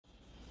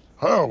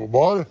Hi,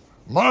 everybody.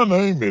 My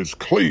name is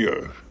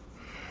Cleo,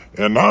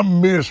 and I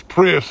Miss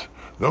Priss,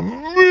 the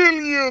 $1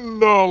 million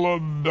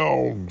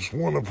dog's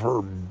one of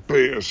her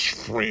best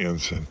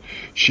friends. And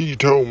she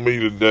told me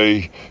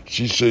today,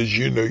 she says,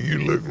 you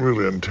look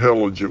really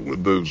intelligent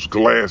with those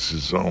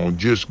glasses on.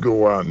 Just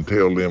go out and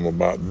tell them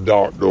about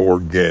Dr.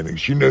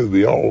 Organics.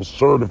 The all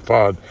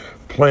certified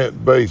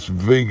plant-based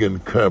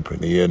vegan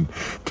company, and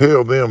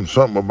tell them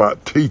something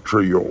about tea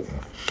tree oil.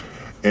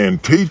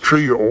 And tea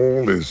tree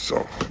oil is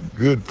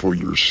good for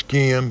your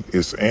skin.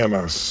 It's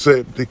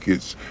antiseptic.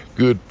 It's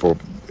good for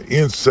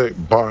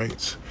insect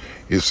bites.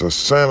 It's a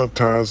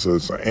sanitizer.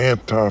 It's an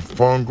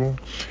antifungal.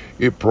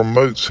 It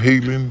promotes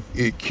healing.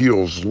 It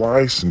kills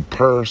lice and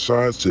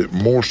parasites. It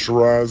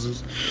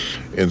moisturizes.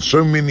 And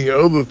so many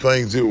other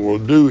things it will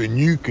do. And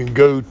you can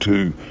go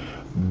to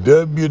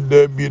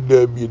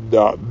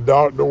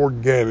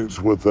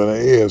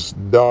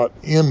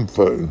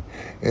www.drorganics.info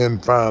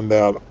and find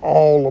out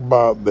all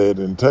about that,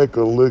 and take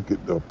a look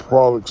at the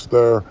products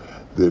there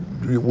that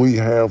we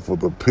have for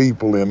the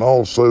people, and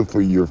also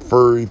for your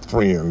furry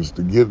friends,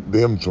 to get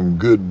them some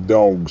good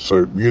dog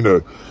soap.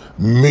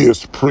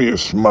 Miss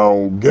Priss, my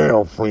old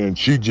gal friend,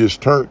 she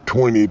just turned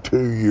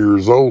 22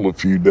 years old a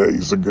few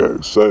days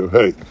ago. So,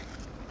 hey,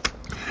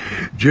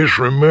 just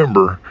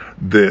remember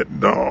that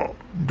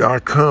I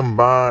come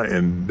by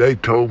and they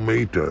told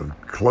me to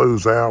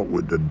close out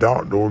with the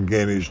Dr.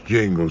 Organics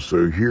jingle.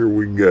 So here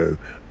we go.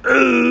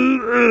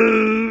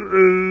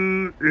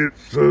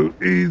 It's so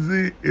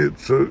easy,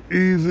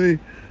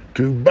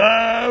 to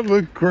buy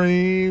the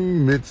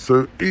cream. It's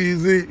so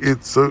easy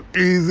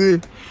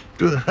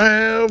to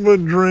have a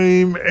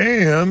dream.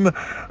 And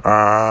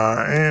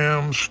I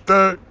am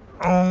stuck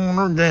on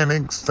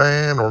organics,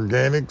 and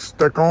organics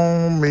stuck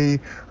on me.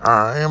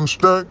 I am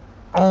stuck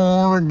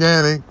on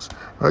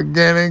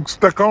organics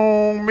stuck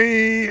on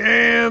me.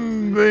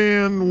 And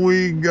then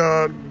we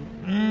got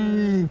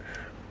good.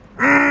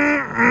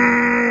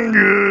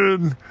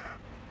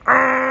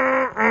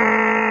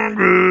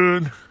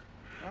 Good.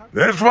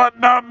 That's what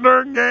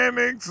Dr.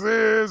 Organics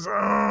is.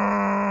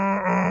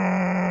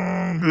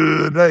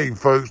 Good. Hey,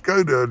 folks,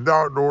 go to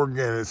Dr.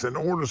 Organics and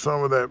order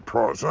some of that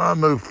product. I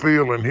know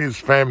Phil and his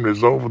family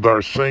is over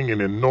there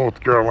singing in North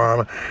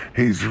Carolina.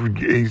 He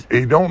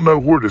don't know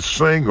where to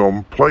sing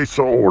them. Place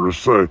an order.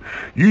 So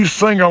you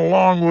sing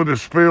along with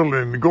us, Phil,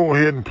 and go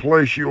ahead and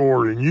place your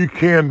order. And you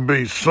can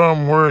be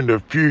somewhere in the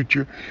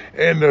future,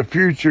 and the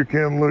future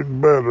can look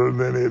better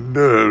than it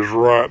does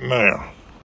right now.